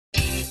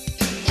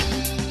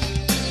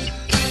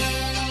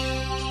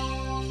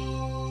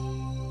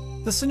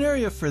The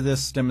scenario for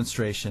this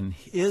demonstration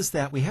is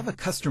that we have a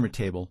customer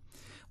table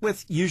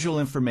with usual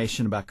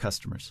information about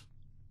customers.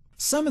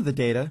 Some of the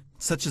data,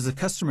 such as the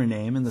customer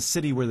name and the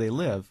city where they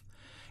live,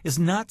 is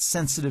not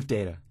sensitive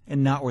data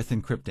and not worth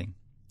encrypting.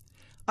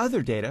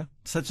 Other data,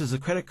 such as the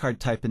credit card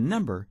type and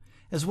number,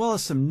 as well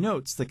as some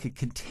notes that could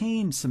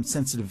contain some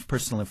sensitive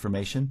personal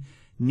information,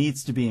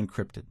 needs to be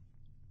encrypted.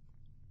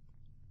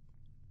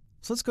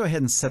 So let's go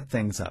ahead and set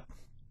things up.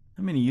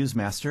 I'm going to use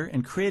master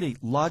and create a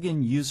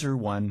login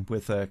user1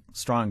 with a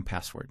strong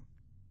password.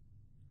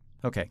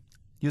 Okay,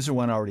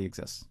 user1 already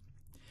exists.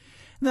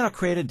 And then I'll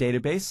create a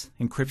database,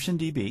 Encryption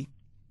DB,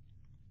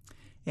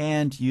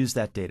 and use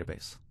that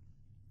database.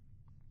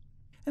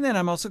 And then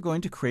I'm also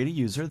going to create a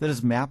user that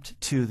is mapped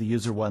to the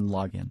user1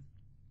 login.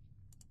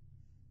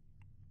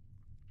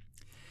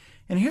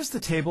 And here's the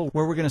table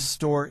where we're going to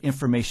store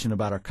information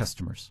about our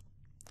customers.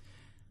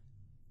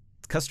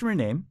 Customer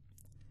name,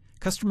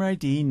 customer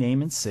ID,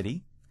 name and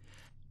city.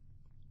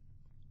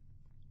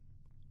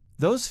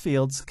 Those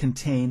fields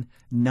contain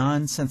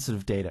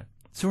non-sensitive data,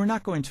 so we're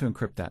not going to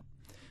encrypt that.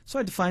 So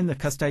I define the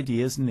cust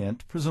ID as an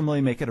int,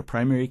 presumably make it a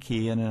primary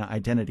key and an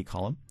identity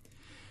column,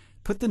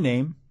 put the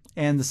name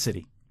and the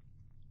city.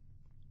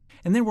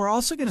 And then we're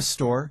also going to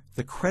store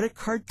the credit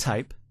card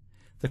type,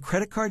 the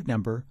credit card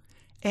number,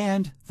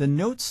 and the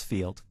notes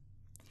field,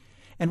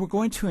 and we're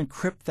going to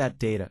encrypt that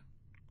data.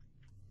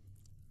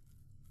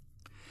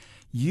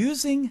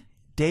 Using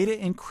data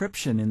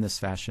encryption in this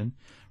fashion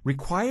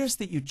requires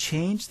that you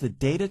change the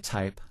data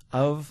type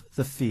of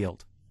the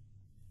field.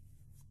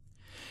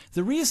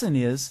 The reason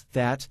is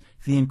that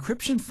the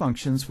encryption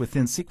functions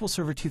within SQL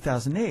Server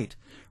 2008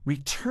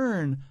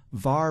 return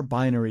var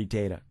binary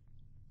data.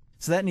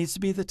 So that needs to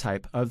be the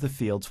type of the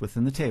fields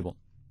within the table.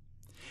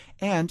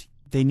 And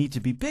they need to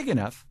be big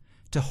enough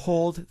to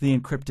hold the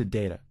encrypted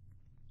data,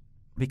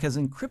 because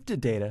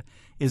encrypted data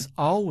is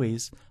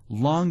always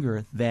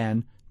longer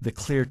than the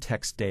clear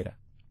text data.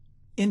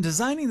 In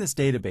designing this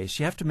database,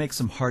 you have to make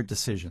some hard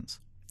decisions.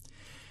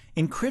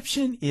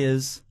 Encryption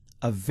is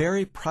a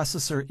very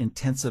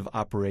processor-intensive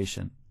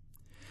operation.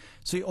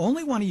 So you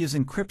only want to use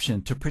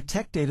encryption to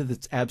protect data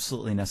that's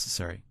absolutely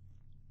necessary.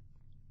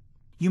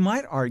 You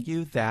might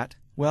argue that,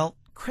 well,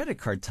 credit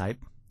card type,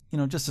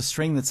 just a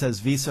string that says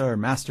Visa or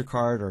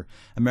MasterCard or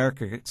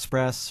American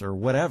Express or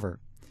whatever,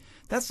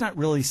 that's not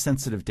really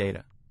sensitive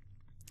data.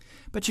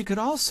 But you could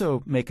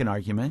also make an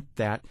argument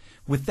that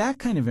with that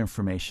kind of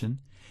information,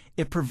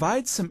 it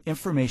provides some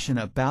information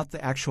about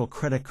the actual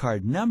credit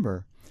card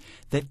number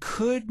that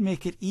could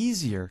make it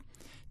easier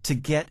to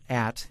get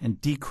at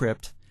and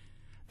decrypt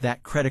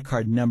that credit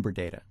card number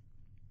data.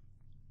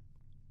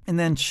 And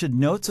then should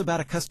notes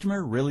about a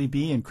customer really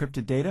be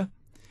encrypted data?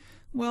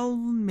 Well,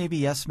 maybe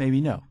yes,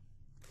 maybe no.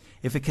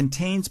 If it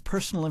contains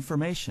personal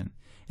information,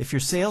 if your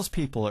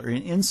salespeople are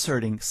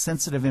inserting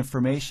sensitive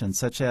information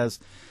such as,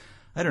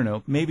 I don't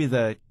know, maybe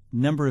the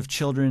number of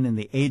children and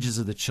the ages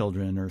of the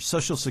children or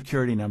social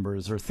security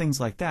numbers or things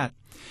like that,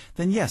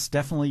 then yes,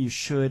 definitely you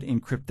should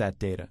encrypt that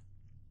data.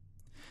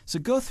 So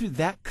go through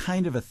that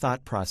kind of a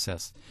thought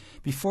process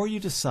before you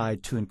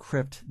decide to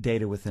encrypt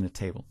data within a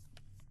table.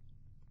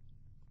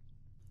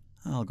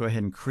 I'll go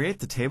ahead and create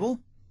the table.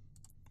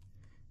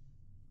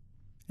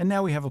 And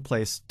now we have a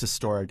place to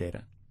store our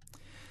data.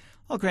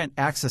 I'll grant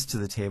access to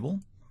the table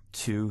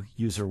to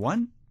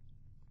user1.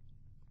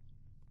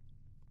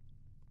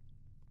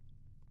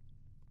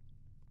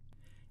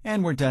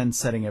 And we're done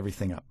setting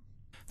everything up.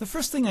 The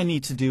first thing I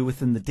need to do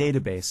within the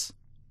database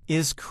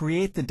is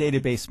create the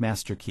database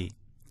master key.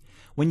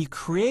 When you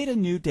create a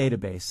new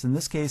database, in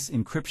this case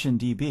Encryption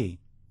DB,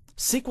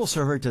 SQL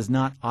Server does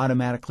not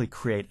automatically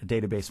create a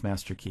database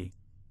master key.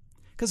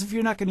 Because if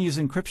you're not going to use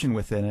encryption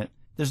within it,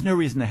 there's no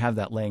reason to have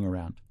that laying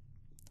around.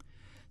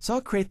 So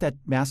I'll create that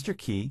master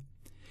key,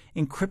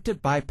 encrypt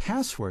it by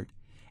password,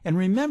 and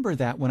remember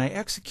that when I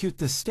execute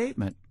this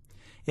statement,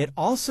 it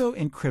also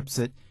encrypts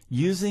it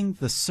using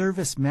the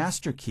service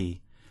master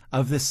key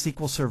of this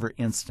SQL Server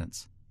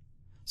instance.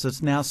 So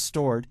it's now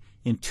stored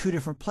in two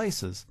different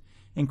places,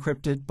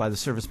 encrypted by the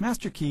service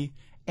master key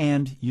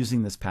and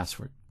using this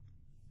password.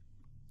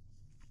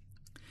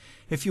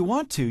 If you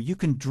want to, you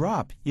can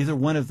drop either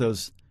one of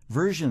those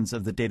versions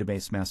of the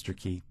database master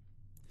key,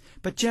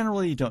 but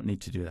generally you don't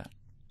need to do that.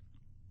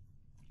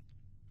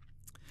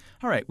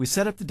 All right, we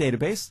set up the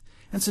database,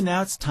 and so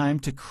now it's time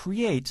to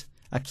create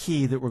a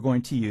key that we're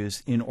going to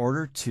use in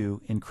order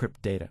to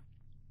encrypt data.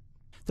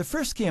 The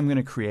first key I'm going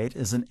to create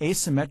is an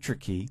asymmetric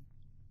key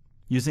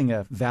using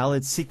a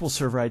valid SQL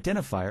Server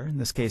identifier, in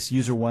this case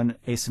user1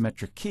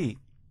 asymmetric key,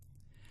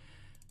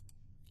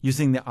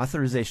 using the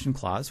authorization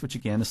clause, which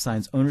again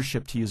assigns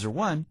ownership to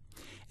user1,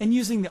 and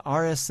using the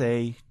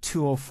RSA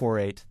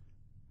 2048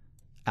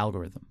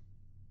 algorithm.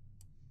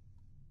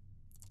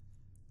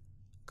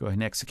 Go ahead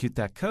and execute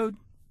that code.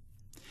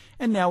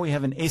 And now we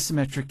have an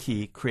asymmetric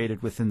key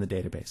created within the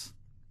database.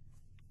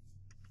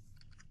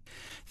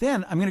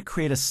 Then I'm going to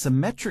create a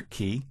symmetric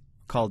key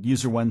called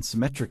user1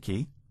 symmetric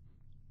key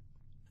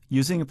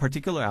using a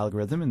particular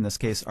algorithm, in this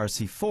case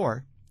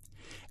RC4,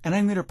 and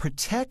I'm going to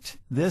protect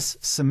this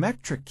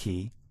symmetric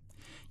key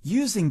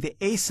using the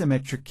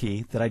asymmetric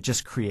key that I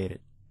just created.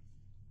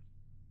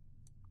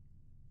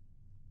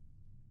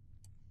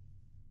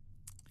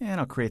 And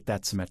I'll create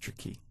that symmetric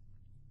key.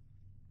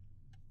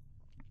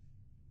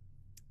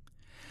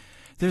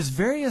 There's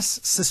various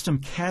system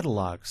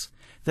catalogs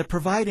that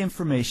provide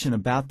information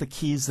about the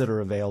keys that are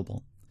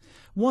available.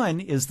 One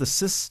is the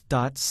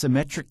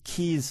sys.symmetric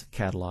keys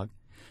catalog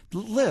that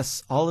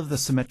lists all of the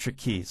symmetric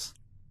keys.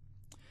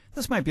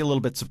 This might be a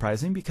little bit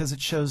surprising because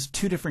it shows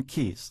two different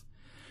keys.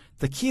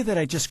 The key that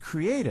I just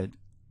created,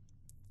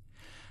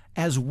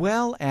 as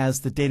well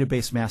as the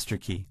database master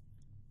key.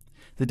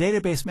 The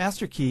database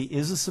master key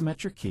is a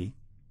symmetric key,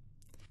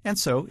 and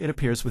so it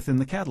appears within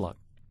the catalog.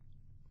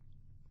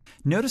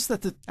 Notice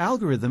that the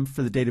algorithm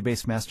for the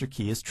database master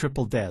key is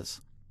triple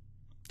DES,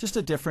 just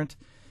a different,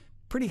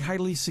 pretty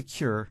highly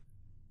secure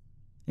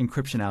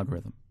encryption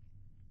algorithm.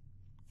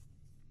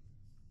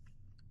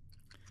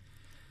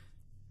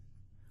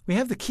 We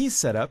have the keys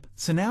set up,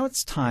 so now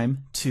it's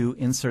time to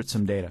insert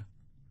some data.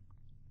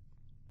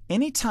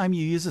 Anytime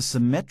you use a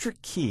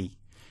symmetric key,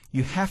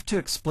 you have to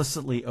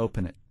explicitly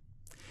open it.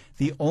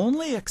 The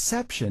only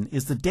exception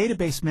is the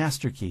database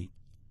master key.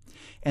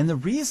 And the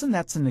reason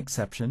that's an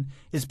exception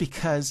is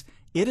because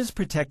it is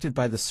protected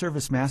by the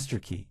service master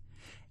key.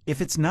 If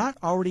it's not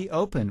already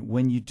open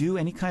when you do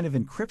any kind of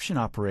encryption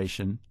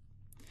operation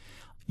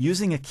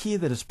using a key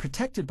that is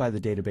protected by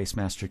the database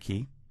master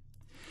key,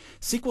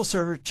 SQL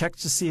Server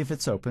checks to see if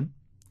it's open.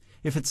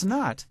 If it's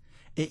not,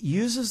 it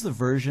uses the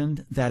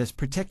version that is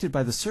protected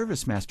by the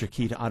service master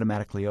key to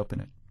automatically open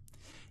it.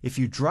 If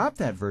you drop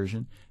that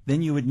version,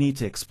 then you would need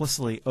to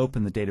explicitly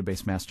open the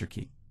database master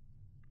key.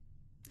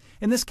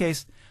 In this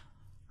case,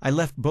 I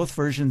left both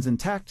versions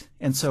intact,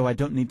 and so I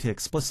don't need to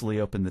explicitly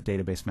open the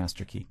database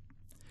master key.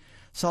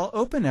 So I'll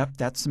open up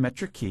that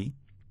symmetric key,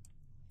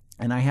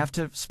 and I have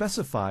to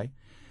specify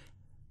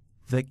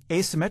the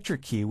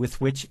asymmetric key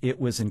with which it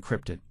was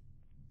encrypted.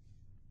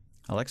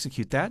 I'll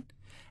execute that,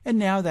 and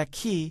now that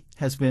key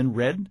has been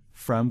read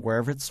from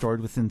wherever it's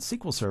stored within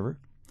SQL Server,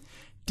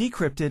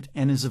 decrypted,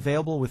 and is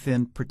available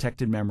within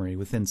protected memory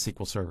within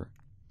SQL Server.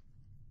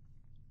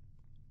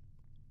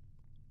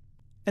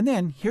 And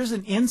then here's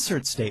an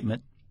insert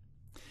statement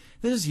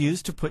that is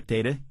used to put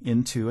data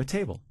into a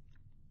table.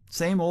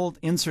 Same old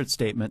insert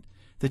statement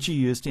that you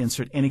use to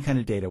insert any kind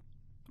of data,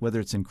 whether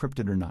it's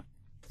encrypted or not.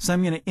 So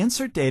I'm going to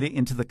insert data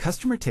into the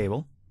customer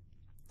table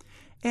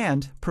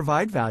and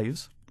provide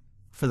values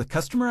for the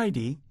customer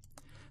ID,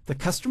 the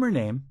customer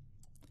name,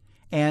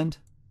 and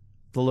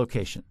the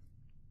location.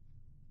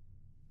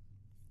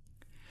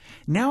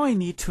 Now I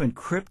need to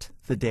encrypt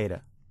the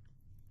data.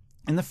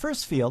 In the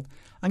first field,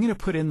 I'm going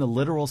to put in the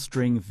literal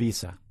string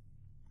visa.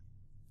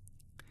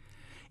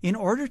 In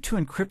order to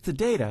encrypt the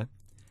data,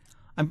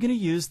 I'm going to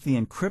use the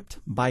encrypt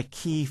by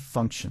key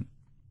function.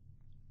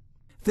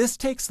 This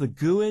takes the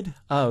GUID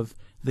of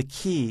the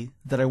key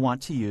that I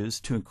want to use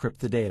to encrypt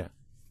the data.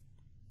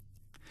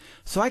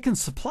 So I can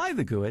supply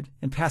the GUID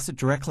and pass it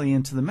directly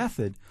into the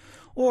method,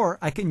 or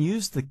I can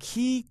use the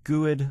key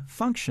GUID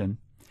function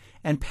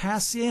and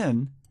pass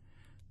in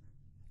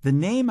the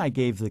name I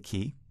gave the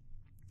key.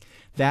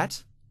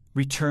 That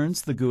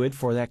returns the GUID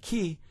for that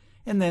key,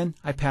 and then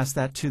I pass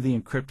that to the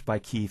encrypt by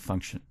key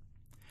function.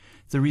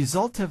 The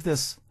result of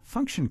this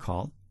function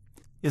call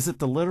is that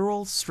the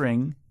literal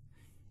string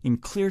in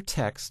clear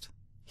text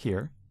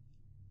here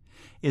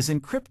is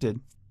encrypted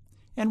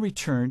and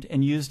returned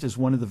and used as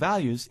one of the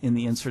values in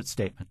the insert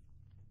statement.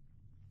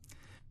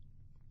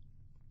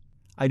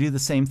 I do the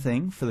same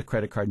thing for the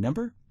credit card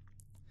number,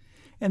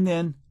 and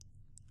then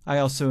I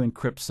also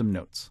encrypt some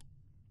notes.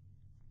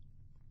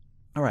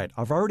 All right,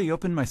 I've already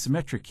opened my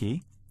symmetric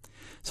key,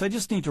 so I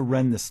just need to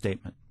run this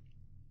statement.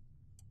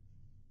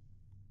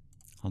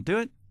 I'll do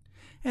it,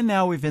 and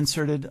now we've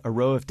inserted a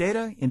row of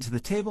data into the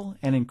table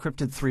and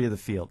encrypted 3 of the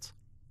fields.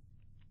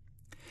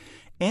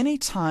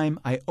 Anytime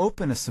I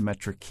open a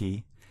symmetric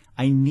key,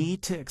 I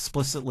need to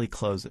explicitly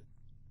close it.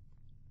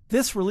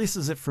 This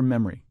releases it from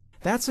memory.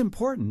 That's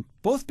important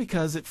both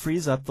because it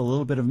frees up the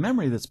little bit of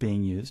memory that's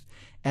being used,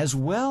 as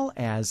well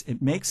as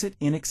it makes it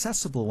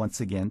inaccessible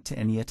once again to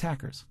any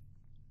attackers.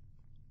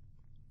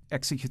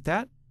 Execute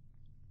that,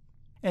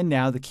 and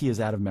now the key is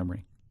out of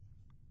memory.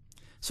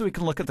 So we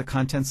can look at the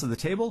contents of the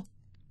table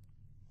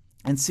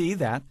and see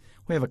that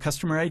we have a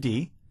customer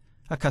ID,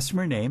 a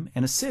customer name,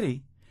 and a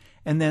city,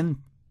 and then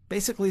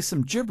basically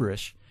some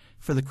gibberish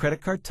for the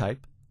credit card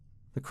type,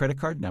 the credit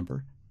card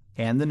number,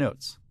 and the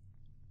notes.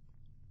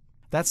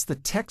 That's the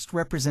text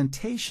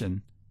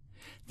representation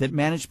that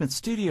Management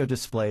Studio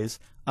displays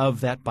of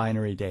that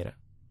binary data.